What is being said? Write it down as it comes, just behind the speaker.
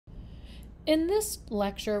In this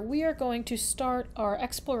lecture, we are going to start our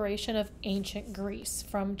exploration of ancient Greece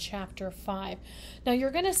from chapter 5. Now, you're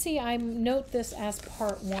going to see I note this as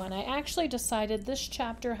part 1. I actually decided this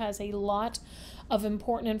chapter has a lot of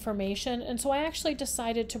important information, and so I actually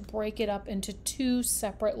decided to break it up into 2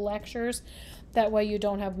 separate lectures. That way you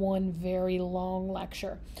don't have one very long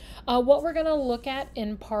lecture. What we're going to look at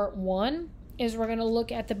in part 1 is we're going to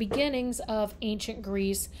look at the beginnings of ancient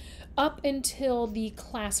Greece up until the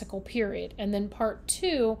classical period. And then part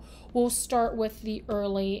 2 will start with the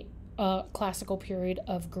early classical period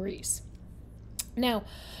of Greece. Now,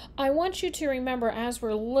 I want you to remember as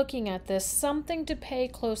we're looking at this, something to pay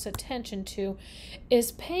close attention to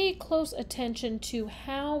is pay close attention to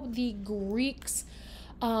how the Greeks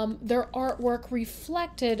their artwork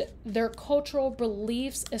reflected their cultural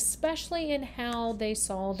beliefs, especially in how they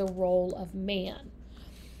saw the role of man.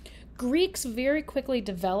 Greeks very quickly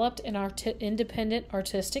developed an independent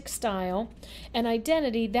artistic style and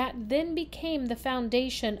identity that then became the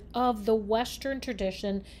foundation of the Western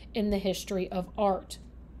tradition in the history of art.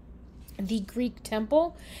 The Greek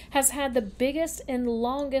temple has had the biggest and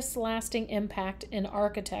longest lasting impact in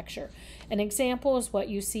architecture. An example is what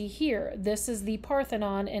you see here. This is the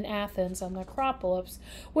Parthenon in Athens on the Acropolis,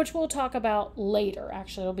 which we'll talk about later.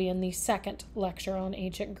 Actually, it'll be in the second lecture on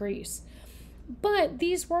ancient Greece. But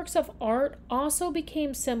these works of art also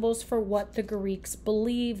became symbols for what the Greeks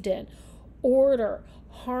believed in: order,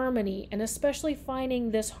 harmony, and especially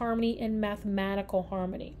finding this harmony in mathematical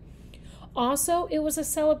harmony. Also, it was a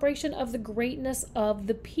celebration of the greatness of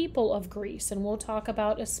the people of Greece, and we'll talk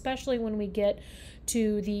about, especially when we get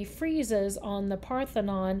to the friezes on the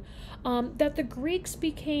Parthenon, that the Greeks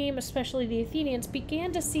became, especially the Athenians,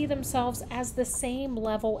 began to see themselves as the same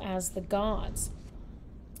level as the gods.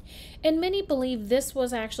 And many believe this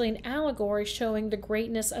was actually an allegory showing the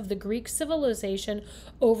greatness of the Greek civilization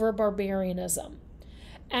over barbarianism.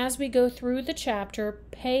 As we go through the chapter,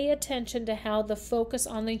 pay attention to how the focus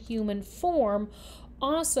on the human form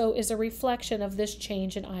also is a reflection of this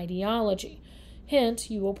change in ideology. Hint,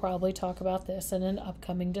 you will probably talk about this in an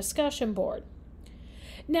upcoming discussion board.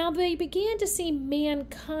 Now, they began to see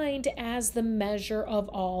mankind as the measure of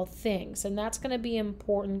all things, and that's going to be an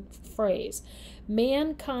important phrase.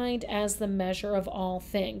 Mankind as the measure of all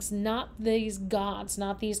things, not these gods,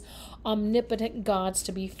 not these omnipotent gods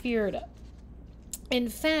to be feared of. In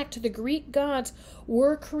fact, the Greek gods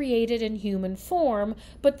were created in human form,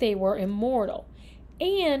 but they were immortal.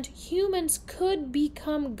 And humans could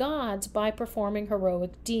become gods by performing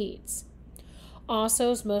heroic deeds.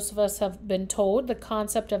 Also, as most of us have been told, the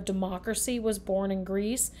concept of democracy was born in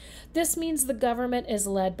Greece. This means the government is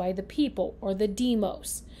led by the people, or the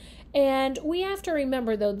demos. And we have to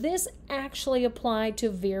remember, though, this actually applied to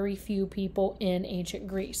very few people in ancient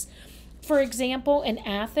Greece. For example, in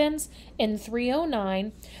Athens in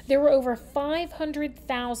 309, there were over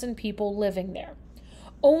 500,000 people living there.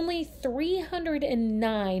 Only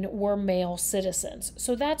 309 were male citizens,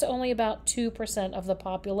 so that's only about 2% of the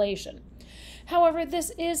population. However,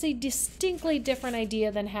 this is a distinctly different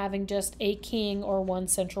idea than having just a king or one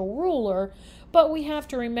central ruler, but we have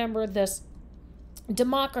to remember this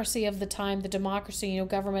democracy of the time, the democracy,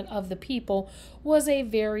 government of the people, was a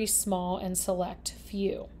very small and select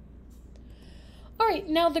few. All right,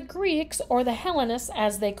 now the Greeks, or the Hellenists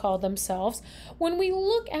as they call themselves, when we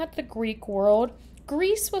look at the Greek world,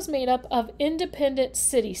 Greece was made up of independent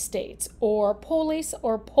city-states, or polis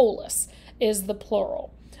or polis is the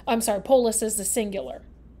plural. I'm sorry, polis is the singular.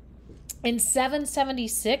 In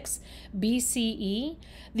 776 BCE,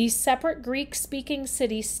 these separate Greek-speaking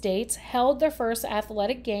city-states held their first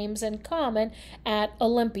athletic games in common at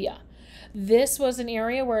Olympia. This was an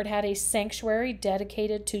area where it had a sanctuary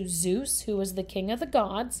dedicated to Zeus, who was the king of the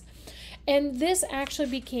gods, and this actually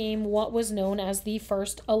became what was known as the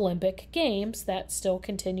first Olympic Games that still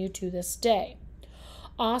continue to this day.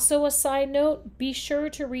 Also, a side note, be sure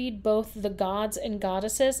to read both the Gods and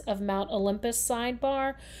Goddesses of Mount Olympus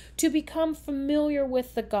sidebar to become familiar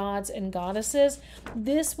with the gods and goddesses.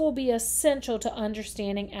 This will be essential to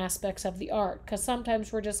understanding aspects of the art, because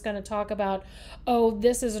sometimes we're just going to talk about, oh,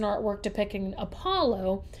 this is an artwork depicting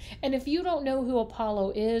Apollo, and if you don't know who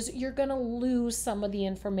Apollo is, you're going to lose some of the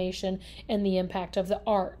information and the impact of the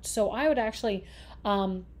art. So I would actually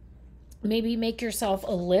maybe make yourself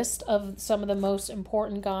a list of some of the most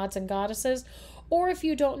important gods and goddesses, or if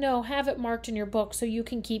you don't know, have it marked in your book so you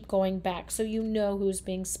can keep going back so you know who's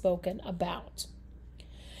being spoken about.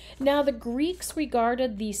 Now, the Greeks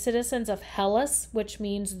regarded the citizens of Hellas, which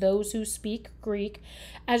means those who speak Greek,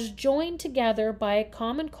 as joined together by a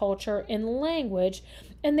common culture and language,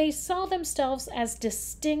 and they saw themselves as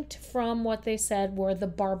distinct from what they said were the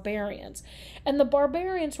barbarians. And the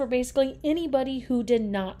barbarians were basically anybody who did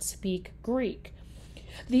not speak Greek.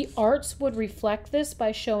 The arts would reflect this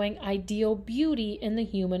by showing ideal beauty in the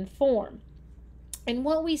human form. And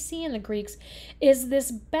what we see in the Greeks is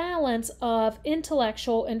this balance of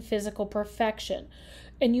intellectual and physical perfection.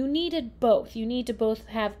 And you needed both. You need to both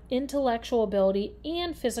have intellectual ability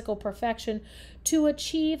and physical perfection to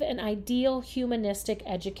achieve an ideal humanistic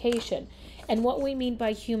education. And what we mean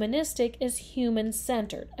by humanistic is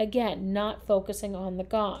human-centered. Again, not focusing on the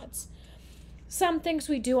gods. Some things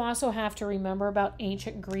we do also have to remember about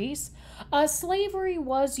ancient Greece. Slavery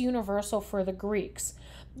was universal for the Greeks.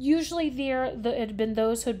 Usually it had been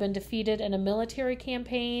those who had been defeated in a military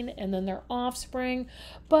campaign and then their offspring,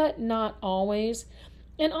 but not always.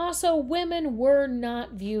 And also, women were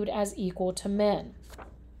not viewed as equal to men.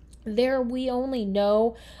 There we only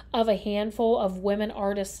know of a handful of women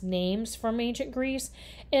artists' names from ancient Greece,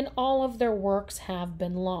 and all of their works have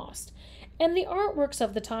been lost. And the artworks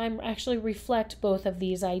of the time actually reflect both of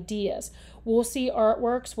these ideas. We'll see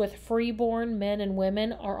artworks with freeborn men and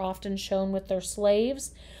women are often shown with their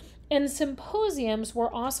slaves. And symposiums were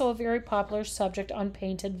also a very popular subject on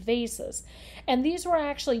painted vases. And these were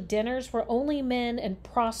actually dinners where only men and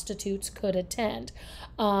prostitutes could attend.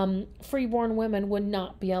 Freeborn women would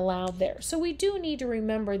not be allowed there. So we do need to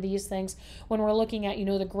remember these things when we're looking at,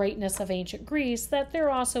 the greatness of ancient Greece, that there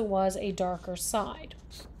also was a darker side.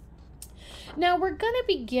 Now we're going to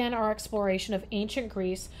begin our exploration of ancient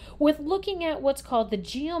Greece with looking at what's called the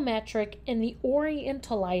geometric and the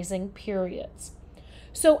orientalizing periods.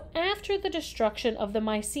 So after the destruction of the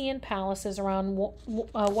Mycenaean palaces around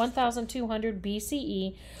 1200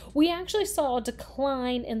 BCE, we actually saw a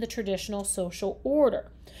decline in the traditional social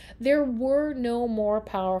order. There were no more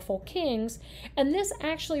powerful kings, and this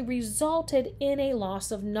actually resulted in a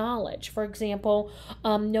loss of knowledge. For example,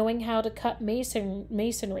 knowing how to cut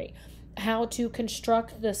masonry, how to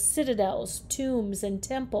construct the citadels, tombs, and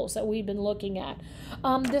temples that we've been looking at.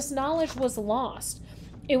 This knowledge was lost.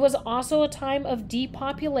 It was also a time of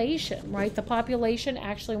depopulation, right? The population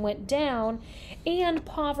actually went down and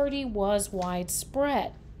poverty was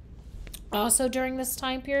widespread. Also during this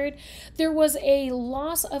time period, there was a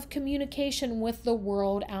loss of communication with the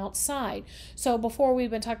world outside. So before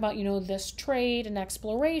we've been talking about, this trade and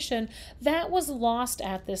exploration, that was lost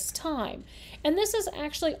at this time. And this is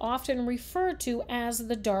actually often referred to as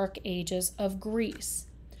the Dark Ages of Greece.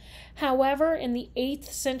 However, in the 8th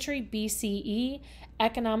century BCE,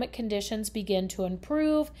 economic conditions begin to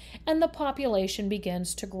improve and the population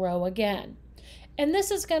begins to grow again. And this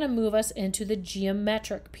is going to move us into the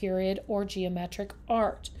geometric period or geometric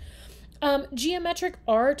art. Geometric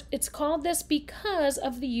art, it's called this because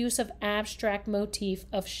of the use of abstract motif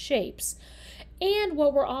of shapes. And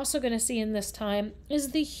what we're also going to see in this time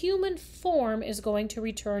is the human form is going to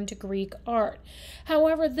return to Greek art.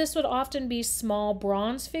 However, this would often be small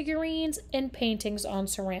bronze figurines and paintings on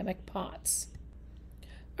ceramic pots.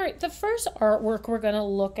 All right, the first artwork we're going to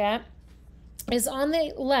look at is on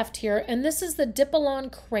the left here, and this is the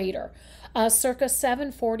Dipylon crater, circa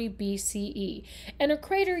 740 BCE. And a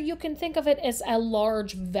crater, you can think of it as a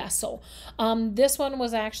large vessel. This one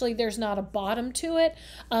was actually, there's not a bottom to it.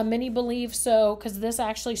 Many believe so because this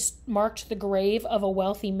actually marked the grave of a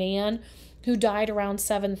wealthy man who died around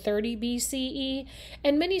 730 BCE.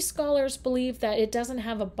 And many scholars believe that it doesn't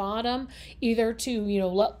have a bottom, either to,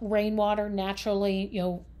 let rainwater naturally,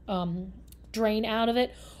 drain out of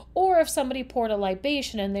it, or if somebody poured a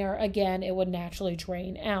libation in there, again, it would naturally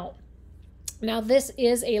drain out. Now, this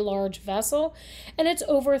is a large vessel, and it's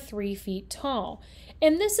over 3 feet tall.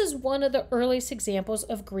 And this is one of the earliest examples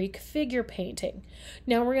of Greek figure painting.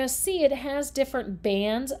 Now, we're going to see it has different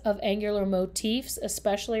bands of angular motifs,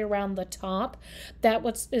 especially around the top.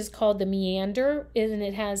 That is called the meander, and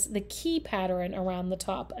it has the key pattern around the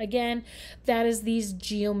top. Again, that is these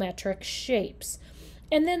geometric shapes.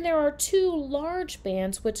 And then there are 2 large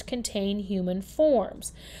bands which contain human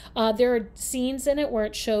forms. There are scenes in it where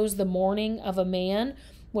it shows the mourning of a man,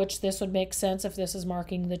 which this would make sense if this is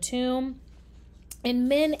marking the tomb. And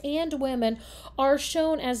men and women are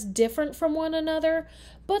shown as different from one another,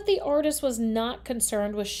 but the artist was not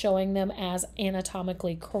concerned with showing them as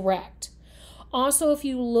anatomically correct. Also, if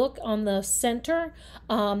you look on the center,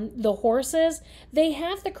 the horses, they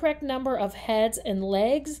have the correct number of heads and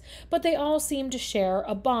legs, but they all seem to share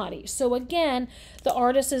a body. So again, the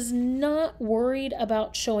artist is not worried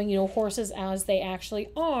about showing, horses as they actually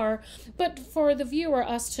are, but for the viewer,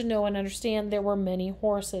 us to know and understand there were many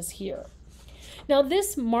horses here. Now,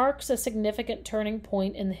 this marks a significant turning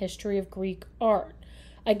point in the history of Greek art.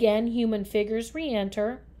 Again, human figures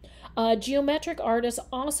re-enter. Geometric artists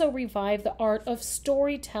also revive the art of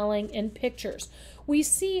storytelling in pictures. We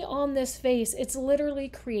see on this face, it's literally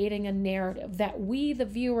creating a narrative that we, the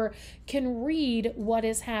viewer, can read what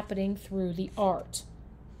is happening through the art.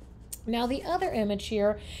 Now, the other image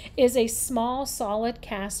here is a small solid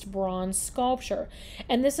cast bronze sculpture.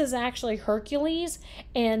 And this is actually Hercules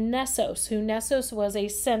and Nessos, who Nessos was a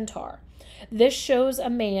centaur. This shows a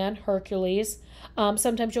man, Hercules.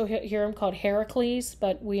 Sometimes you'll hear him called Heracles,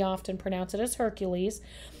 but we often pronounce it as Hercules.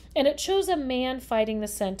 And it shows a man fighting the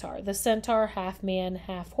centaur half man,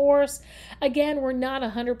 half horse. Again, we're not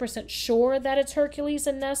 100% sure that it's Hercules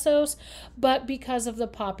and Nessos, but because of the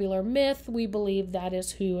popular myth, we believe that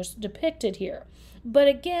is who is depicted here. But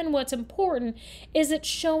again, what's important is it's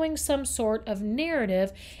showing some sort of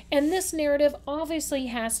narrative, and this narrative obviously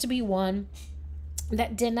has to be one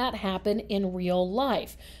that did not happen in real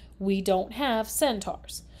life. We don't have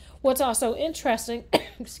centaurs. What's also interesting,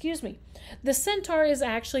 excuse me, the centaur is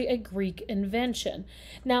actually a Greek invention.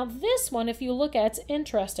 Now this one, if you look at, it's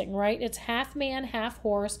interesting, right? It's half man, half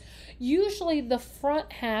horse. Usually the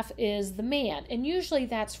front half is the man, and usually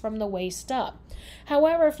that's from the waist up.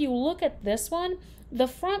 However, if you look at this one, the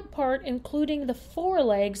front part, including the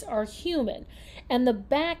forelegs, are human, and the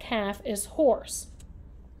back half is horse.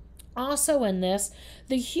 Also in this,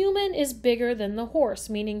 the human is bigger than the horse,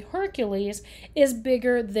 meaning Hercules is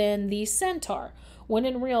bigger than the centaur, when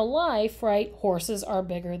in real life, right, horses are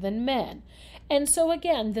bigger than men. And so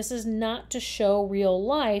again, this is not to show real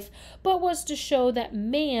life, but was to show that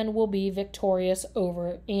man will be victorious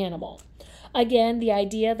over animal. Again, the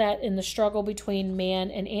idea that in the struggle between man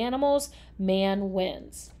and animals, man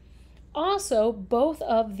wins. Also, both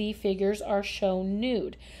of the figures are shown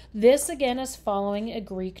nude. This again is following a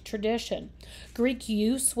Greek tradition. Greek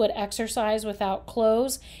youths would exercise without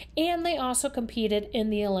clothes, and they also competed in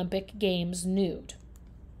the Olympic Games nude.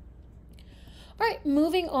 All right,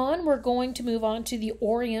 moving on, we're going to move on to the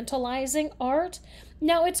Orientalizing art.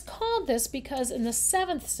 Now, it's called this because in the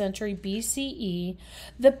 7th century BCE,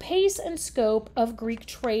 the pace and scope of Greek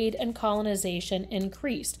trade and colonization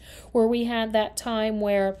increased, where we had that time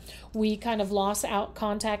where we kind of lost out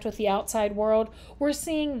contact with the outside world. We're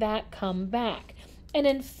seeing that come back. And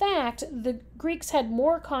in fact, the Greeks had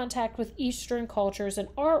more contact with Eastern cultures and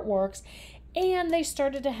artworks, and they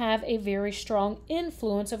started to have a very strong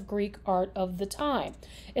influence of Greek art of the time,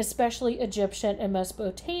 especially Egyptian and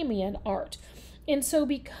Mesopotamian art. And so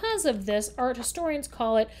because of this, art historians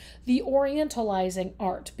call it the Orientalizing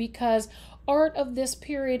art, because art of this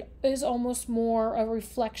period is almost more a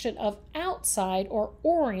reflection of outside or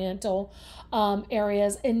Oriental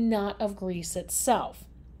areas and not of Greece itself.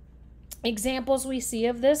 Examples we see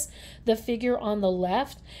of this, the figure on the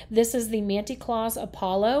left, this is the Manticlaus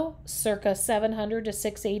Apollo, circa 700 to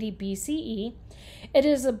 680 BCE. It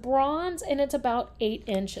is a bronze and it's about 8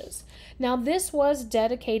 inches. Now this was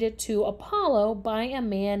dedicated to Apollo by a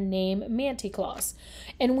man named Manticlaus.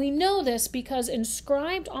 And we know this because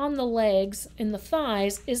inscribed on the legs, in the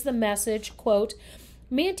thighs, is the message, quote,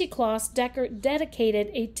 Manticlaus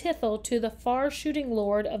dedicated a tithel to the far-shooting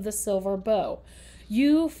lord of the silver bow.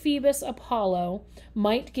 You, Phoebus Apollo,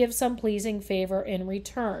 might give some pleasing favor in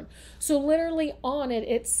return. So literally on it,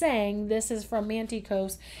 it's saying this is from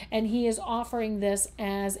Manticlaus, and he is offering this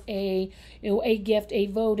as a gift, a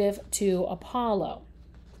votive to Apollo.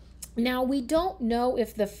 Now, we don't know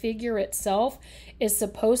if the figure itself is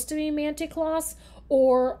supposed to be Manticlaus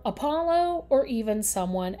or Apollo or even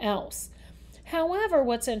someone else. However,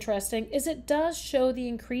 what's interesting is it does show the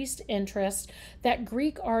increased interest that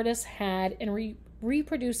Greek artists had in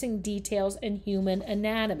reproducing details in human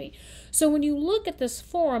anatomy. So when you look at this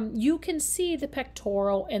form, you can see the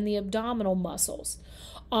pectoral and the abdominal muscles.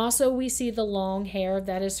 Also, we see the long hair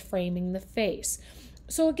that is framing the face.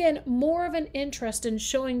 So again, more of an interest in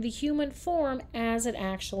showing the human form as it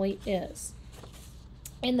actually is.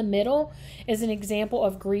 In the middle is an example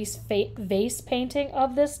of Greek vase painting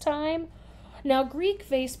of this time. Now, Greek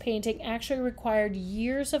vase painting actually required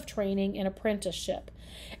years of training and apprenticeship.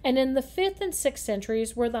 And in the 5th and 6th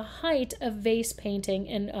centuries were the height of vase painting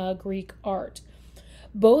in Greek art.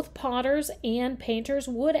 Both potters and painters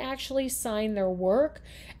would actually sign their work,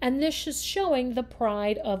 and this is showing the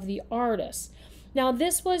pride of the artist. Now,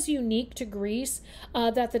 this was unique to Greece,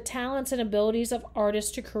 that the talents and abilities of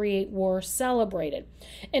artists to create were celebrated.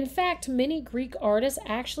 In fact, many Greek artists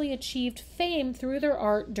actually achieved fame through their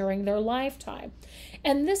art during their lifetime.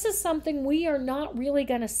 And this is something we are not really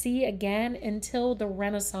going to see again until the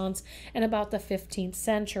Renaissance and about the 15th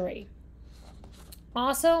century.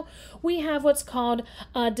 Also, we have what's called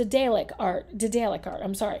Daedalic art. Daedalic art.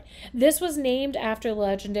 I'm sorry. This was named after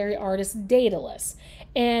legendary artist Daedalus,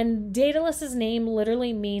 and Daedalus's name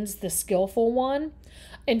literally means the skillful one.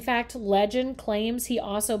 In fact, legend claims he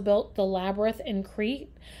also built the labyrinth in Crete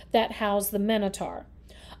that housed the Minotaur.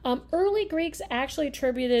 Early Greeks actually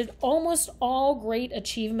attributed almost all great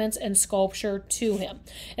achievements in sculpture to him.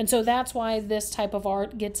 And so that's why this type of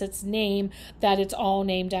art gets its name, that it's all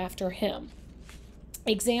named after him.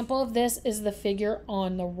 Example of this is the figure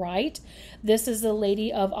on the right. This is the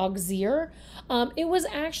Lady of Auxerre. It was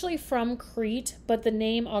actually from Crete, but the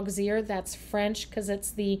name Auxerre, that's French because it's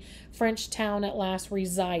the French town it last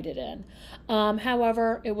resided in.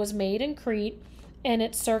 However, it was made in Crete, and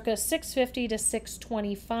it's circa 650 to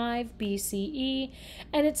 625 BCE,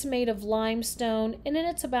 and it's made of limestone, and then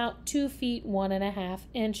it's about 2 feet 1.5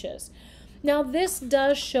 inches. Now, this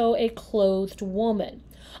does show a clothed woman.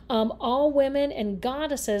 All women and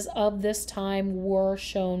goddesses of this time were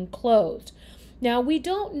shown clothed. Now, we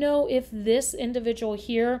don't know if this individual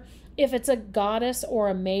here, if it's a goddess or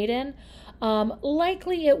a maiden.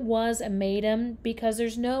 Likely it was a maiden because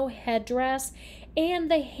there's no headdress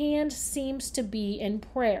and the hand seems to be in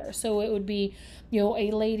prayer. So it would be,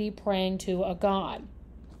 a lady praying to a god.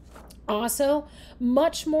 Also,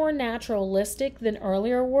 much more naturalistic than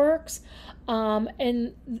earlier works,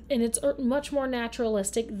 and it's much more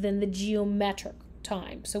naturalistic than the geometric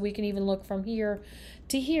time. So we can even look from here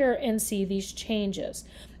to here and see these changes.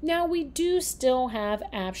 Now, we do still have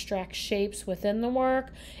abstract shapes within the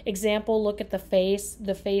work. Example, look at the face.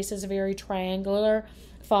 The face is very triangular,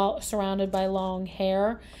 surrounded by long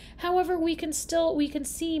hair. However, we can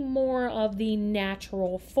see more of the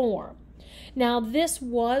natural form. Now, this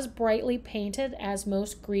was brightly painted, as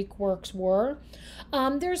most Greek works were.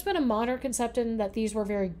 There's been a modern conception that these were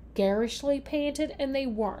very garishly painted, and they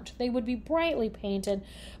weren't. They would be brightly painted,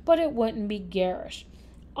 but it wouldn't be garish.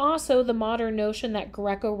 Also, the modern notion that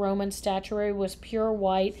Greco-Roman statuary was pure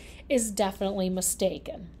white is definitely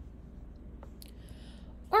mistaken.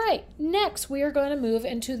 All right, next we are going to move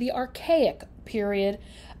into the Archaic period.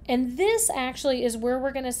 And this actually is where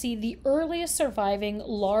we're going to see the earliest surviving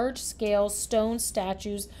large-scale stone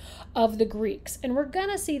statues of the Greeks. And we're going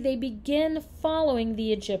to see they begin following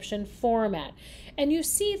the Egyptian format. And you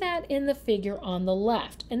see that in the figure on the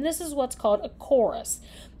left. And this is what's called a chorus,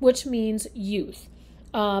 which means youth.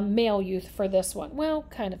 Male youth for this one. Well,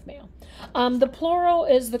 kind of male. The plural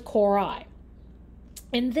is the chori.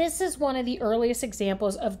 And this is one of the earliest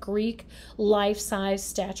examples of Greek life-size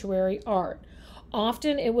statuary art.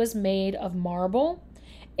 Often it was made of marble,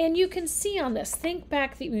 and you can see on this, think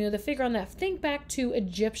back, the figure on that, think back to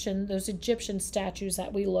those Egyptian statues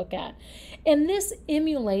that we look at. And this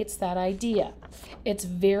emulates that idea. It's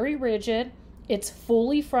very rigid, it's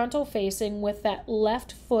fully frontal facing with that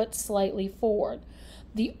left foot slightly forward.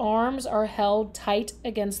 The arms are held tight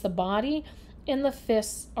against the body, and the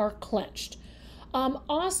fists are clenched.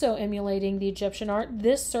 Also emulating the Egyptian art,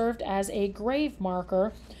 this served as a grave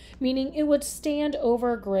marker, meaning it would stand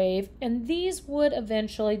over a grave, and these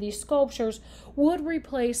sculptures would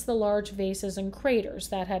replace the large vases and craters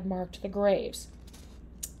that had marked the graves.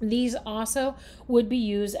 These also would be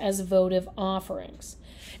used as votive offerings.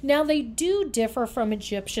 Now, they do differ from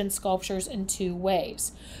Egyptian sculptures in two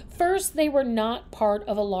ways. First, they were not part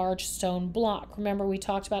of a large stone block. Remember, we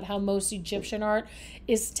talked about how most Egyptian art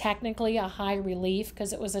is technically a high relief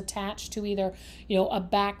because it was attached to either, a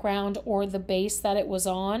background or the base that it was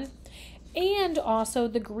on. And also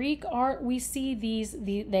the Greek art, we see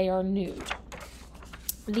they are nude.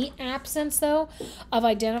 The absence, though, of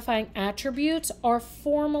identifying attributes are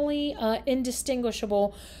formally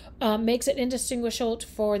indistinguishable, makes it indistinguishable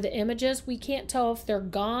for the images. We can't tell if they're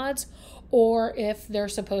gods or if they're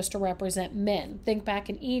supposed to represent men. Think back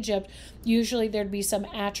in Egypt, usually there'd be some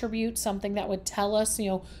attribute, something that would tell us,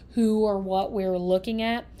 who or what we're looking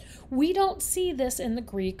at. We don't see this in the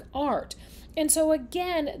Greek art. And so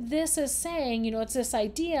again, this is saying, it's this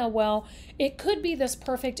idea, well, it could be this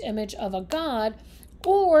perfect image of a god,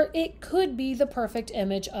 or it could be the perfect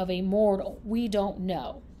image of a mortal. We don't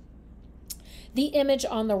know. The image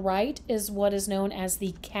on the right is what is known as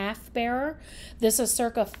the calf bearer. This is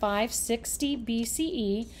circa 560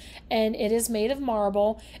 BCE, and it is made of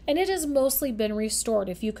marble, and it has mostly been restored.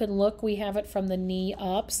 If you can look, we have it from the knee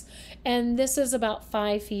ups, and this is about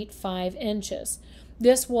 5 feet 5 inches.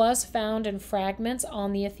 This was found in fragments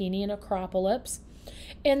on the Athenian Acropolis.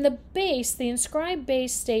 In the base, the inscribed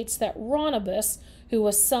base states that Rhonabus, who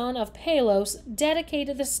was son of Palos,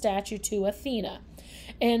 dedicated the statue to Athena.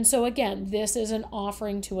 And so again, this is an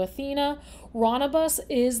offering to Athena. Rhonabus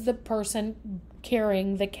is the person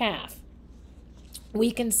carrying the calf.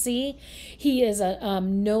 We can see he is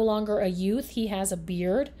no longer a youth. He has a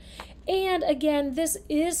beard. And again, this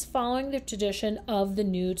is following the tradition of the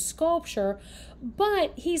nude sculpture,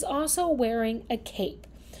 but he's also wearing a cape.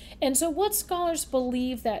 And so what scholars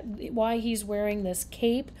believe that why he's wearing this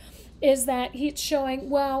cape is that he's showing,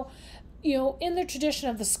 well, in the tradition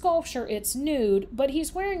of the sculpture, it's nude, but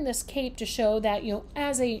he's wearing this cape to show that,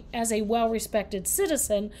 as a well-respected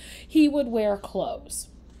citizen, he would wear clothes.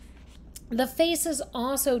 The face is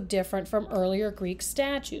also different from earlier Greek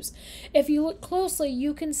statues. If you look closely,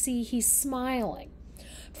 you can see he's smiling.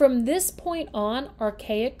 From this point on,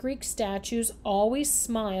 archaic Greek statues always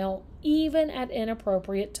smile, even at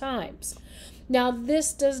inappropriate times. Now,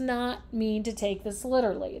 this does not mean to take this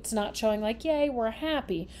literally. It's not showing like, yay, we're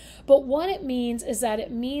happy. But what it means is that it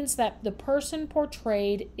means that the person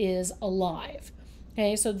portrayed is alive.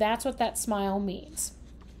 Okay, so that's what that smile means.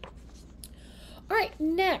 All right,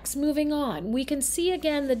 next, moving on, we can see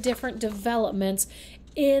again the different developments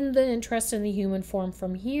in the interest in the human form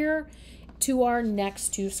from here to our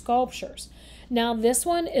next two sculptures. Now, this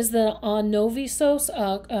one is the Novisos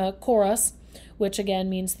Chorus, which again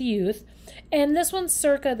means the youth. And this one's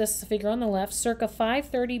this is the figure on the left, circa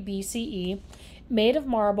 530 BCE, made of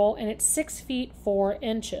marble, and it's 6 feet 4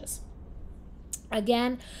 inches.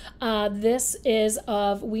 Again, this is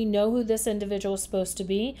we know who this individual is supposed to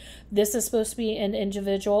be. This is supposed to be an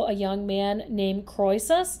individual, a young man named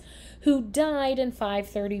Croesus, who died in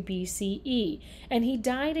 530 BCE. And he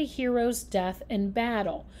died a hero's death in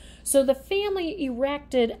battle. So the family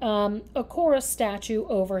erected a Chorus statue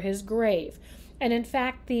over his grave. And in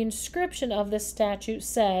fact, the inscription of this statue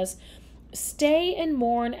says, "Stay and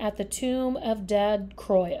mourn at the tomb of dead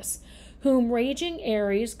Croesus, whom raging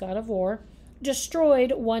Ares, god of war,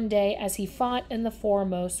 destroyed one day as he fought in the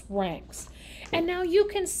foremost ranks." And now you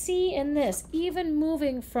can see in this, even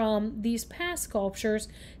moving from these past sculptures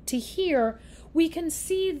to here, we can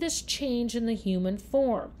see this change in the human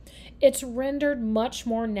form. It's rendered much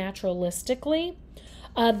more naturalistically.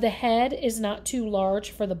 The head is not too large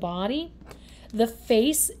for the body. The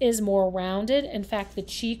face is more rounded. In fact, the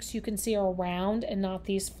cheeks you can see are round and not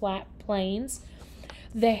these flat planes.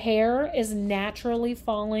 The hair is naturally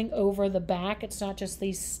falling over the back. It's not just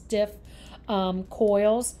these stiff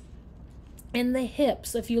coils. And the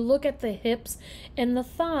hips, if you look at the hips and the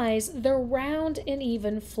thighs, they're round and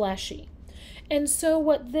even fleshy. And so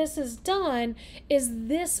what this has done is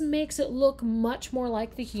this makes it look much more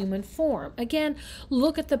like the human form. Again,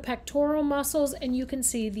 look at the pectoral muscles and you can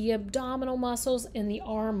see the abdominal muscles and the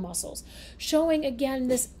arm muscles, showing again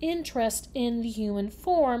this interest in the human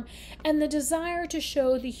form and the desire to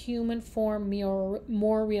show the human form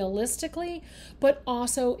more realistically, but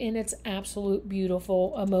also in its absolute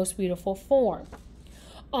most beautiful form.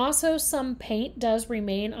 Also, some paint does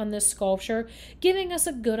remain on this sculpture, giving us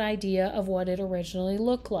a good idea of what it originally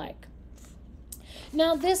looked like.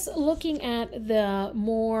 Now, this looking at the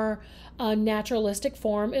more naturalistic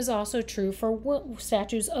form is also true for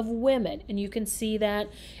statues of women, and you can see that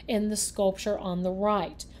in the sculpture on the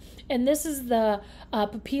right. And this is the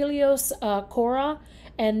Papilios Cora,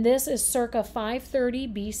 and this is circa 530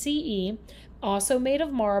 BCE, also made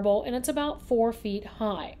of marble, and it's about 4 feet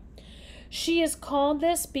high. She is called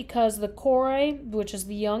this because the Kore, which is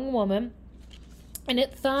the young woman, and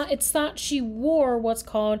it's thought she wore what's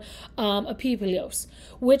called a pipilios,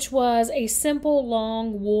 which was a simple,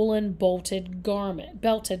 long, woolen, belted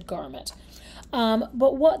garment.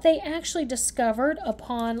 But what they actually discovered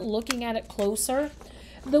upon looking at it closer,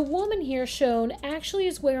 the woman here shown actually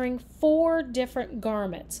is wearing 4 different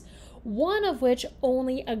garments, one of which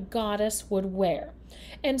only a goddess would wear.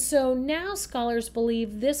 And so now scholars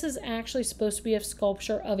believe this is actually supposed to be a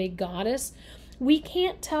sculpture of a goddess. We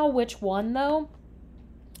can't tell which one though.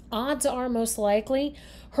 Odds are most likely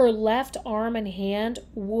her left arm and hand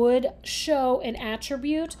would show an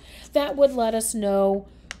attribute that would let us know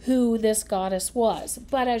who this goddess was.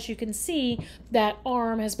 But as you can see, that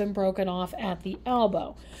arm has been broken off at the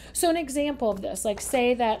elbow. So an example of this, like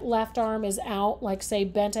say that left arm is out, like say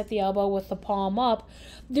bent at the elbow with the palm up,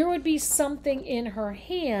 there would be something in her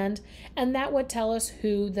hand and that would tell us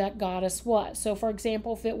who that goddess was. So for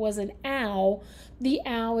example, if it was an owl, the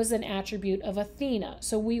owl is an attribute of Athena.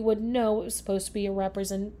 So we would know it was supposed to be a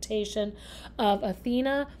representation of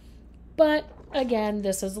Athena, but again,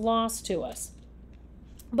 this is lost to us.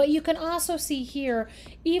 But you can also see here,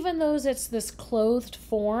 even though it's this clothed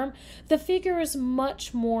form, the figure is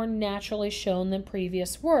much more naturally shown than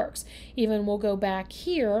previous works. Even we'll go back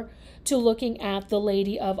here to looking at the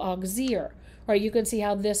Lady of Auxerre, right? You can see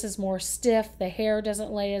how this is more stiff, the hair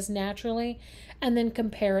doesn't lay as naturally, and then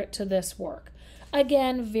compare it to this work.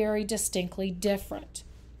 Again, very distinctly different.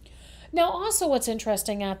 Now, also what's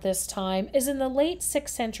interesting at this time is in the late 6th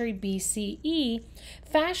century BCE,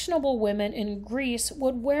 fashionable women in Greece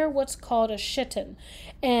would wear what's called a chiton,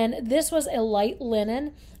 and this was a light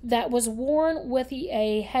linen that was worn with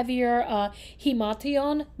a heavier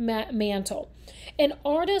himation mantle. And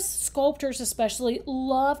artists, sculptors especially,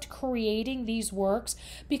 loved creating these works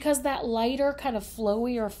because that lighter, kind of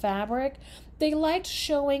flowier fabric, they liked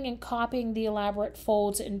showing and copying the elaborate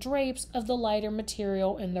folds and drapes of the lighter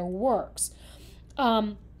material in their works.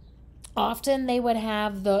 Often they would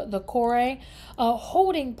have the core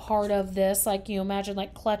holding part of this, like you imagine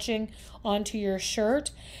like clutching onto your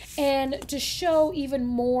shirt, and to show even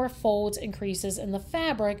more folds and creases in the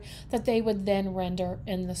fabric that they would then render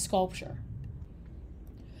in the sculpture.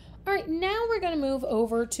 All right, now we're going to move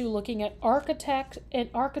over to looking at architecture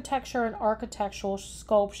and architectural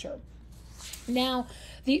sculpture. Now,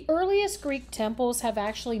 the earliest Greek temples have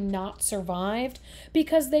actually not survived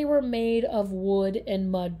because they were made of wood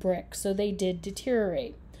and mud bricks, so they did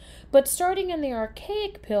deteriorate. But starting in the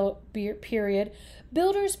Archaic period,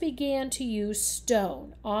 builders began to use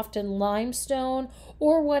stone, often limestone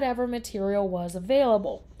or whatever material was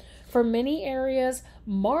available. For many areas,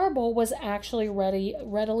 marble was actually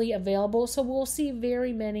readily available, so we'll see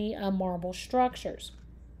very many marble structures.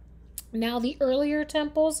 Now, the earlier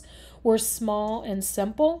temples were small and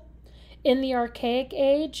simple. In the Archaic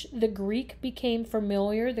age, the Greeks became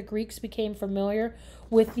familiar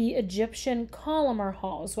with the Egyptian columnar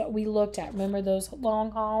halls, what we looked at. Remember those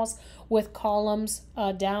long halls with columns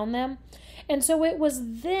down them? And so it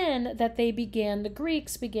was then that the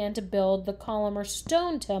Greeks began to build the columnar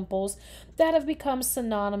stone temples that have become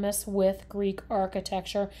synonymous with Greek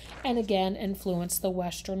architecture and again influenced the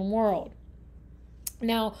Western world.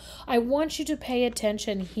 Now, I want you to pay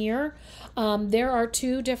attention here. There are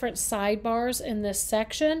two different sidebars in this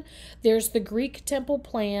section. There's the Greek temple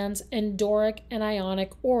plans and Doric and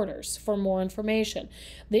Ionic orders for more information.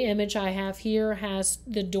 The image I have here has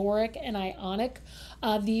the Doric and Ionic.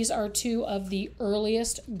 These are two of the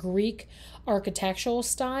earliest Greek architectural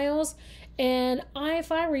styles. And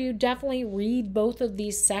if I were you, definitely read both of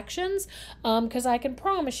these sections because I can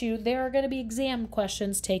promise you there are going to be exam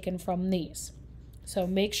questions taken from these. So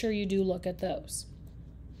make sure you do look at those.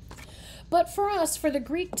 But for us, for the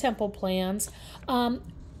Greek temple plans,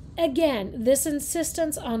 again, this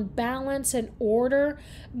insistence on balance and order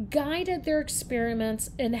guided their experiments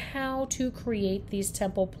in how to create these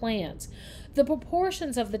temple plans. The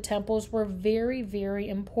proportions of the temples were very, very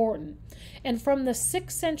important. And from the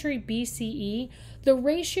 6th century BCE, the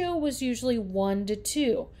ratio was usually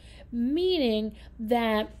 1:2, meaning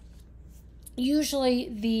that usually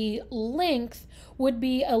the length would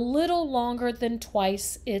be a little longer than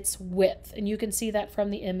twice its width. And you can see that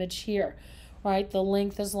from the image here, right? The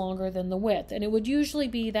length is longer than the width. And it would usually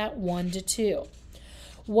be that 1:2.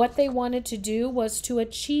 What they wanted to do was to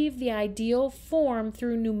achieve the ideal form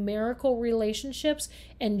through numerical relationships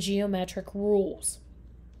and geometric rules.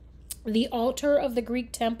 The altar of the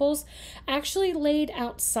Greek temples actually laid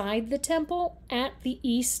outside the temple at the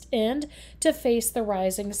east end to face the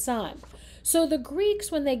rising sun. So the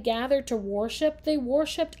Greeks, when they gathered to worship, they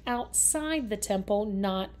worshiped outside the temple,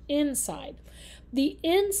 not inside. The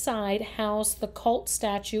inside housed the cult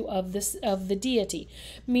statue of the deity,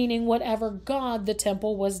 meaning whatever god the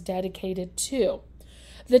temple was dedicated to.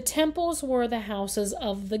 The temples were the houses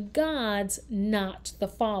of the gods, not the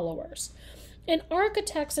followers. And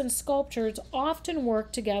architects and sculptors often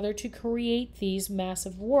work together to create these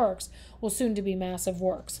massive works, well, soon to be massive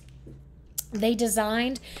works. They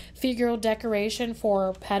designed figural decoration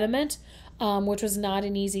for pediment, which was not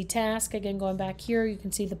an easy task. Again, going back here, you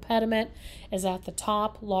can see the pediment is at the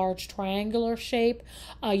top, large triangular shape.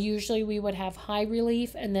 Usually we would have high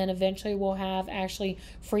relief, and then eventually we'll have actually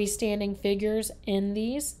freestanding figures in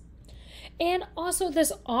these. And also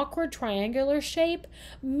this awkward triangular shape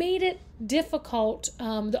made it difficult.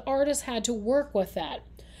 The artist had to work with that.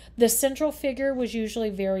 The central figure was usually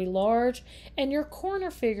very large, and your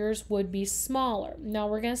corner figures would be smaller. Now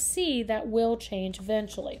we're going to see that will change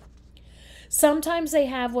eventually. Sometimes they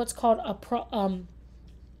have what's called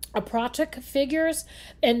aprotic figures,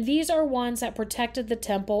 and these are ones that protected the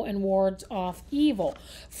temple and warded off evil.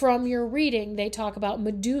 From your reading, they talk about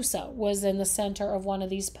Medusa was in the center of one of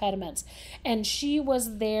these pediments, and she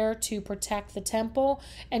was there to protect the temple,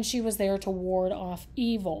 and she was there to ward off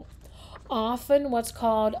evil. Often what's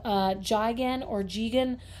called Jigen or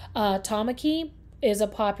Jigen tamaki is a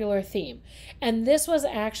popular theme. And this was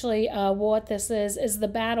actually what this is the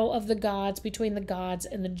battle of the gods between the gods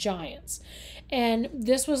and the giants. And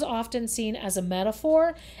this was often seen as a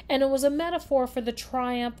metaphor, and it was a metaphor for the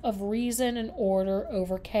triumph of reason and order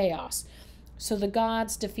over chaos. So the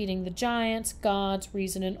gods defeating the giants, gods,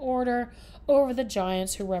 reason, and order over the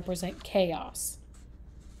giants who represent chaos.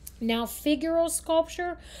 Now, figural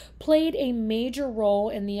sculpture played a major role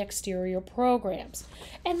in the exterior programs,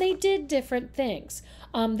 and they did different things.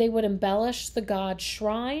 They would embellish the god's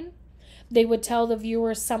shrine, they would tell the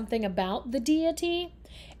viewer something about the deity,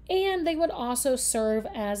 and they would also serve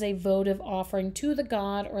as a votive offering to the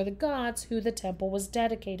god or the gods who the temple was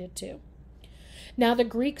dedicated to. Now, the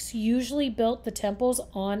Greeks usually built the temples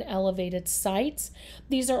on elevated sites.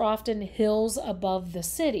 These are often hills above the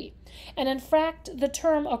city. And in fact, the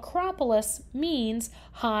term Acropolis means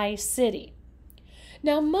high city.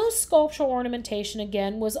 Now, most sculptural ornamentation,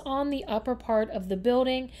 again, was on the upper part of the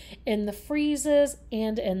building, in the friezes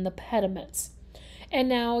and in the pediments. And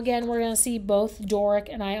now, again, we're going to see both Doric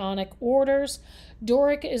and Ionic orders.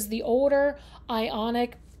 Doric is the older,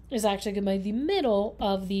 Ionic is actually going to be the middle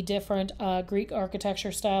of the different Greek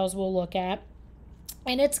architecture styles we'll look at.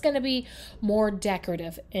 And it's going to be more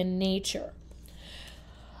decorative in nature.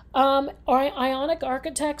 Ionic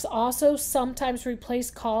architects also sometimes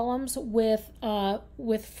replace columns with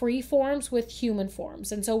free forms with human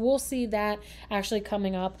forms. And so we'll see that actually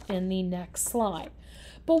coming up in the next slide.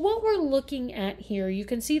 But what we're looking at here, you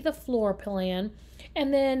can see the floor plan.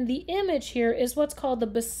 And then the image here is what's called the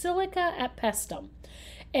Basilica at Paestum.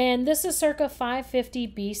 And this is circa 550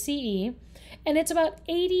 BCE, and it's about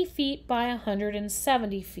 80 feet by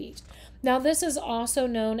 170 feet. Now, this is also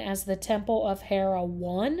known as the Temple of Hera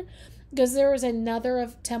I, because there is another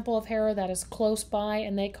Temple of Hera that is close by,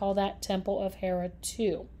 and they call that Temple of Hera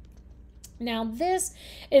II. Now, this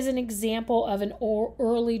is an example of an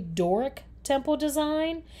early Doric temple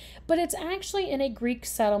design, but it's actually in a Greek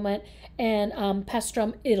settlement in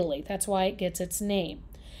Paestum, Italy. That's why it gets its name.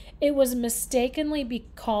 It was mistakenly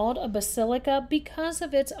called a basilica because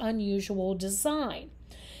of its unusual design.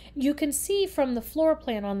 You can see from the floor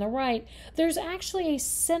plan on the right, there's actually a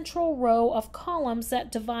central row of columns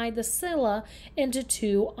that divide the cella into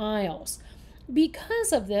two aisles.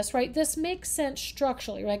 Because of this, right, this makes sense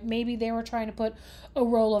structurally. Like maybe they were trying to put a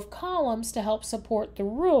row of columns to help support the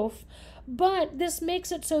roof, but this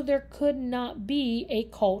makes it so there could not be a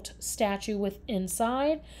cult statue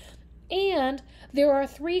inside. And there are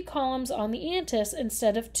 3 columns on the antis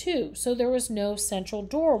instead of 2, so there was no central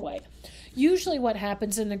doorway. Usually what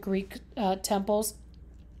happens in the Greek temples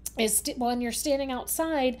is when you're standing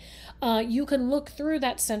outside, you can look through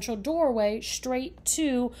that central doorway straight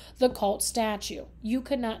to the cult statue. You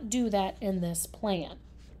could not do that in this plan.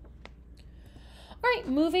 All right,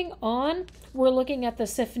 moving on, we're looking at the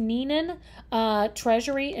Siphaenon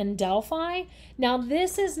treasury in Delphi. Now,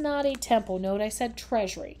 this is not a temple. Note I said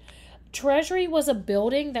treasury. Treasury was a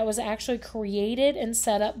building that was actually created and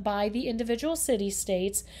set up by the individual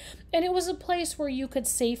city-states, and it was a place where you could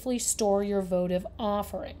safely store your votive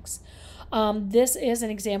offerings. This is an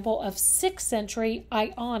example of 6th century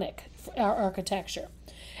Ionic architecture.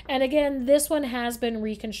 And again, this one has been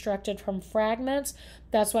reconstructed from fragments.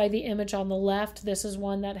 That's why the image on the left, this is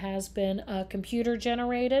one that has been computer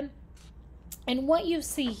generated. And what you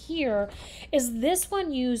see here is this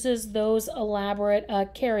one uses those elaborate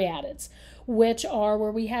caryatids, which are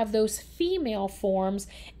where we have those female forms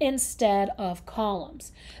instead of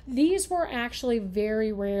columns. These were actually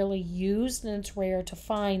very rarely used, and it's rare to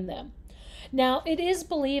find them. Now, it is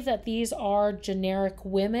believed that these are generic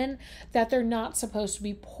women, that they're not supposed to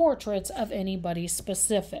be portraits of anybody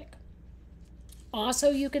specific. Also,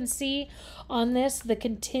 you can see on this the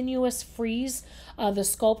continuous frieze, the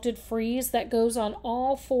sculpted frieze that goes on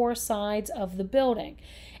all 4 sides of the building.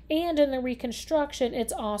 And in the reconstruction,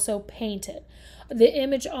 it's also painted. The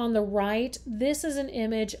image on the right, this is an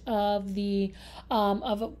image of the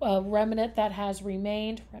of a remnant that has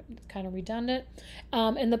remained, kind of redundant,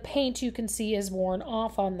 and the paint you can see is worn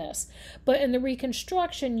off on this. But in the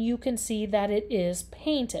reconstruction, you can see that it is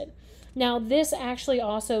painted. Now, this actually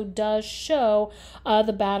also does show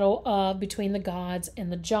the battle between the gods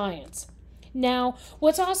and the giants. Now,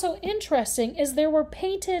 what's also interesting is there were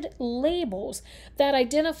painted labels that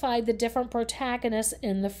identified the different protagonists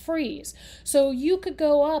in the frieze. So you could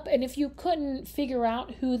go up, and if you couldn't figure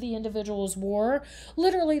out who the individuals were,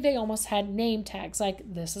 literally they almost had name tags like,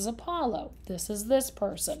 this is Apollo, this is this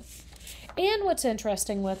person. And what's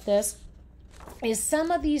interesting with this is some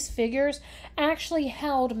of these figures actually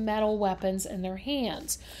held metal weapons in their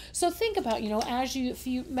hands. So think about, if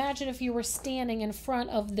you imagine if you were standing in front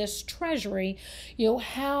of this treasury,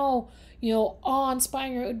 how,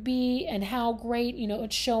 awe-inspiring it would be, and how great,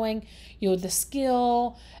 it's showing, the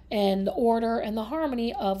skill and the order and the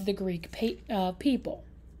harmony of the Greek people.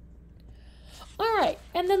 All right,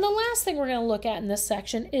 and then the last thing we're going to look at in this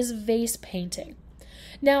section is vase painting.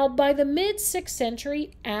 Now, by the mid-6th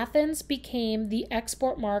century, Athens became the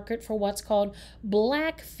export market for what's called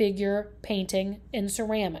black figure painting in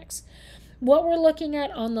ceramics. What we're looking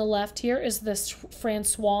at on the left here is this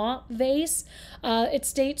Francois vase.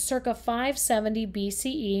 It dates circa 570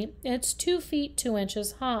 BCE, and it's 2 feet 2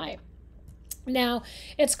 inches high. Now,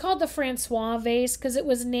 it's called the Francois vase because it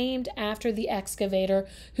was named after the excavator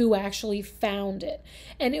who actually found it.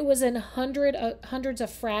 And it was in hundreds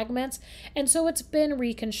of fragments, and so it's been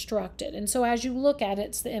reconstructed. And so as you look at it,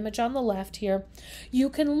 it's the image on the left here, you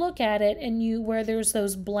can look at it, and where there's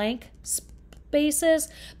those blank spaces,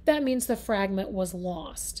 that means the fragment was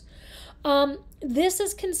lost. This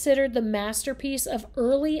is considered the masterpiece of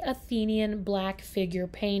early Athenian black figure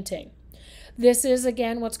painting. This is,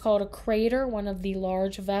 again, what's called a crater, one of the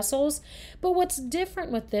large vessels. But what's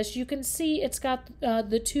different with this, you can see it's got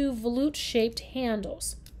the 2 volute-shaped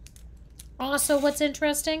handles. Also, what's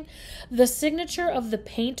interesting, the signature of the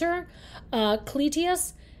painter,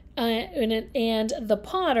 Clytius, and the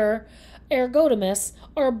potter, Ergodamus,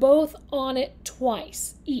 are both on it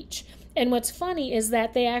twice each. And what's funny is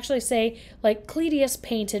that they actually say, like, Clytius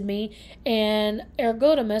painted me and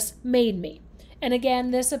Ergodamus made me. And again,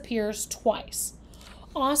 this appears twice.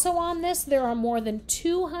 Also on this, there are more than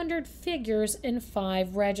 200 figures in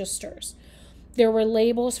 5 registers. There were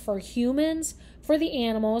labels for humans, for the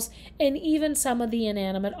animals, and even some of the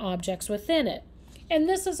inanimate objects within it. And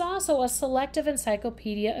this is also a selective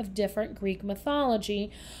encyclopedia of different Greek mythology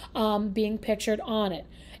being pictured on it.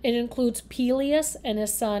 It includes Peleus and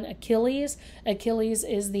his son Achilles. Achilles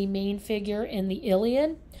is the main figure in the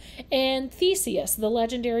Iliad. And Theseus, the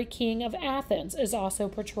legendary king of Athens, is also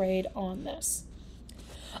portrayed on this.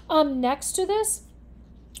 Next to this,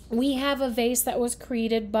 we have a vase that was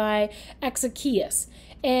created by Exechius,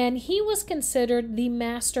 and he was considered the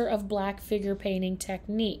master of black figure painting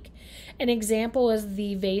technique. An example is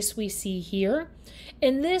the vase we see here,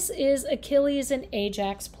 and this is Achilles and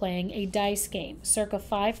Ajax playing a dice game, circa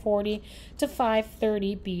 540 to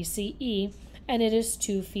 530 BCE, and it is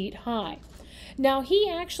 2 feet high. Now, he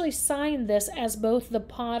actually signed this as both the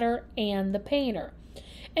potter and the painter.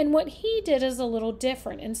 And what he did is a little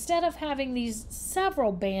different. Instead of having these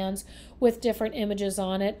several bands with different images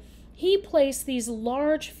on it, he placed these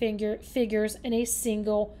large figures in a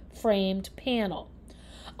single framed panel.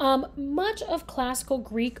 Much of classical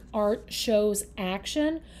Greek art shows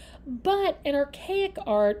action, but in archaic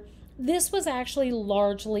art, this was actually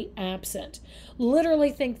largely absent. Literally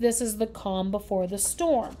think this is the calm before the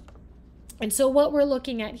storm. And so what we're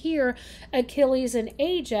looking at here, Achilles and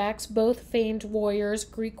Ajax, both famed warriors,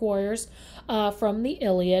 Greek warriors from the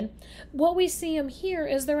Iliad. What we see them here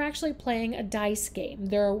is they're actually playing a dice game.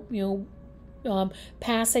 They're,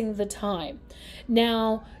 passing the time.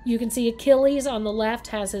 Now, you can see Achilles on the left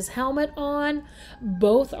has his helmet on.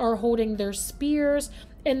 Both are holding their spears,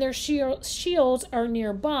 and their shields are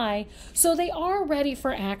nearby, so they are ready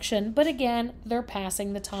for action, but again, they're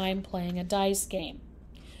passing the time playing a dice game.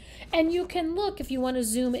 And you can look, if you want to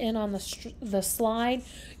zoom in on the slide,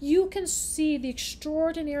 you can see the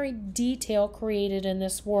extraordinary detail created in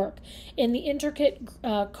this work, in the intricate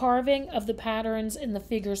carving of the patterns in the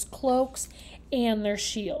figures' cloaks and their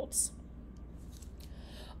shields.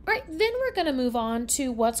 All right, then we're going to move on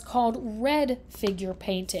to what's called red figure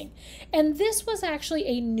painting. And this was actually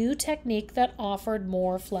a new technique that offered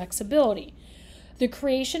more flexibility. The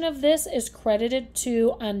creation of this is credited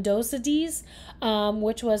to Andocides,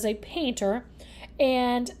 which was a painter,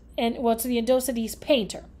 and what's the Andocides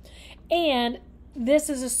painter. And this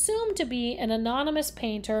is assumed to be an anonymous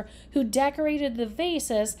painter who decorated the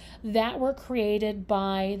vases that were created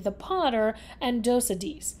by the potter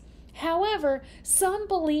Andocides. However, some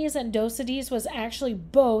believe Andocides was actually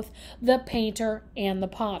both the painter and the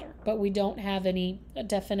potter, but we don't have any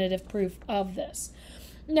definitive proof of this.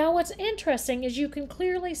 Now, what's interesting is you can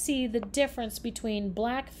clearly see the difference between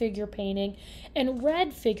black figure painting and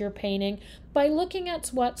red figure painting by looking at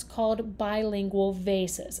what's called bilingual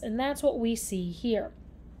vases, and that's what we see here.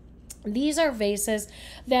 These are vases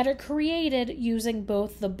that are created using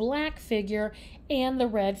both the black figure and the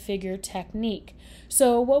red figure technique.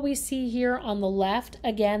 So what we see here on the left,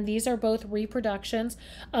 again, these are both reproductions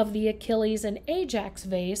of the Achilles and Ajax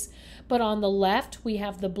vase, but on the left we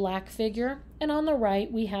have the black figure, and on the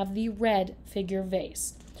right we have the red figure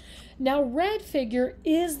vase. Now, red figure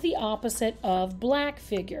is the opposite of black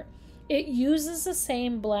figure. It uses the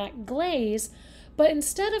same black glaze, but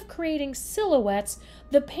instead of creating silhouettes,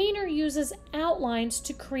 the painter uses outlines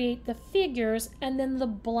to create the figures and then the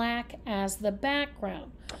black as the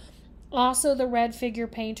background. Also, the red figure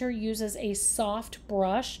painter uses a soft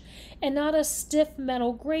brush and not a stiff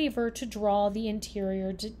metal graver to draw the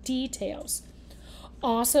interior details.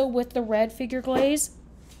 Also, with the red figure glaze,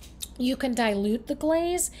 you can dilute the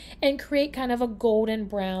glaze and create kind of a golden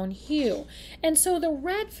brown hue. And so the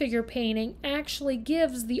red figure painting actually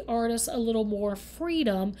gives the artist a little more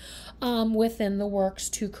freedom within the works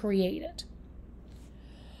to create it.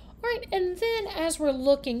 All right, and then as we're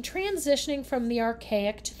looking, transitioning from the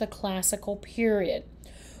archaic to the classical period,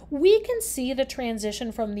 we can see the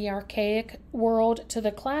transition from the archaic world to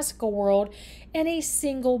the classical world in a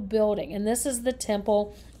single building. And this is the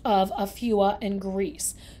temple of Afua in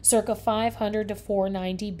Greece, circa 500 to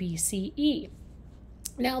 490 BCE.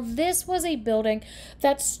 Now, this was a building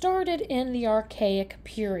that started in the archaic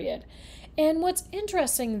period. And what's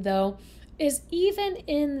interesting, though, is even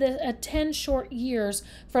in the 10 short years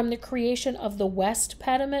from the creation of the west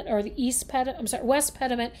pediment west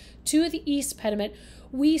pediment to the east pediment,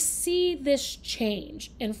 we see this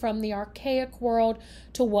change and from the archaic world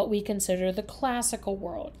to what we consider the classical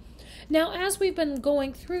world. Now, as we've been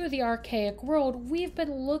going through the archaic world, we've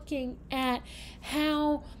been looking at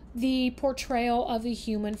how the portrayal of the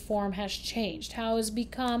human form has changed, how it's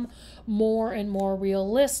become more and more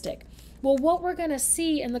realistic. Well, what we're going to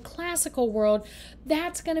see in the classical world,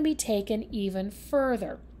 that's going to be taken even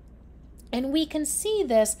further. And we can see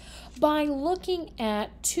this by looking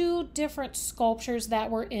at two different sculptures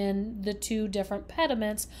that were in the two different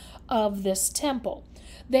pediments of this temple.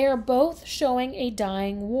 They are both showing a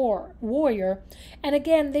dying warrior, and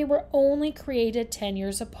again, they were only created 10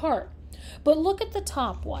 years apart. But look at the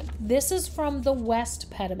top one. This is from the west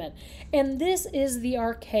pediment, and this is the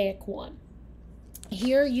archaic one.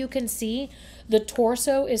 Here you can see the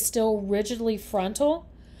torso is still rigidly frontal.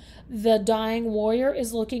 The dying warrior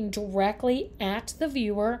is looking directly at the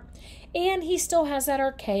viewer, and he still has that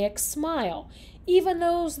archaic smile, even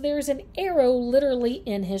though there's an arrow literally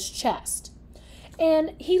in his chest.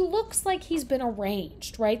 And he looks like he's been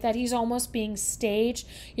arranged, right? That he's almost being staged.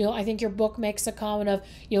 I think your book makes a comment of,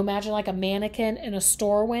 imagine like a mannequin in a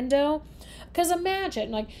store window. Because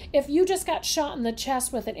imagine, like, if you just got shot in the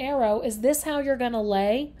chest with an arrow, is this how you're going to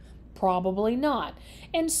lay? Probably not.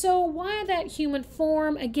 And so why that human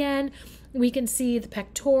form? Again, we can see the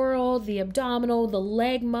pectoral, the abdominal, the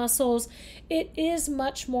leg muscles. It is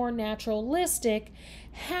much more naturalistic.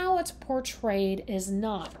 How it's portrayed is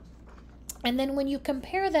not. And then when you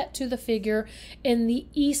compare that to the figure in the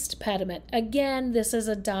east pediment, again, this is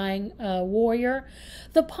a dying warrior.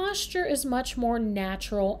 The posture is much more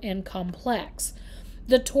natural and complex.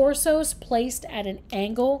 The torso is placed at an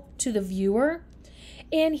angle to the viewer.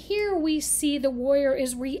 And here we see the warrior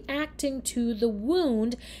is reacting to the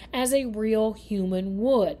wound as a real human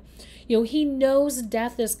would. He knows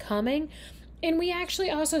death is coming. And we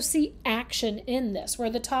actually also see action in this,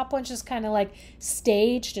 where the top one's just kind of like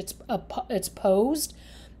staged, it's posed.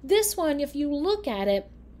 This one, if you look at it,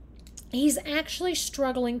 he's actually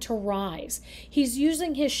struggling to rise. He's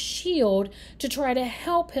using his shield to try to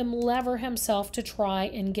help him lever himself to try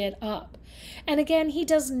and get up. And again, he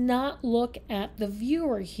does not look at the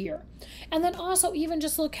viewer here. And then also even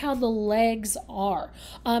just look how the legs are.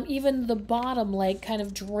 Even the bottom leg kind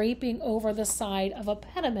of draping over the side of a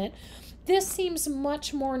pediment. This seems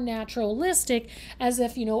much more naturalistic, as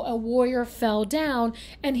if, a warrior fell down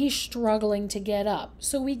and he's struggling to get up.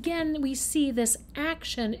 So again, we see this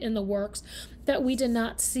action in the works that we did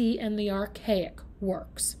not see in the archaic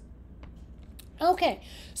works. Okay,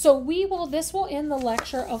 so this will end the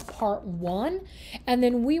lecture of part 1, and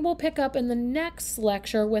then we will pick up in the next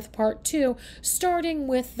lecture with part 2, starting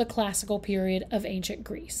with the classical period of ancient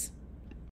Greece.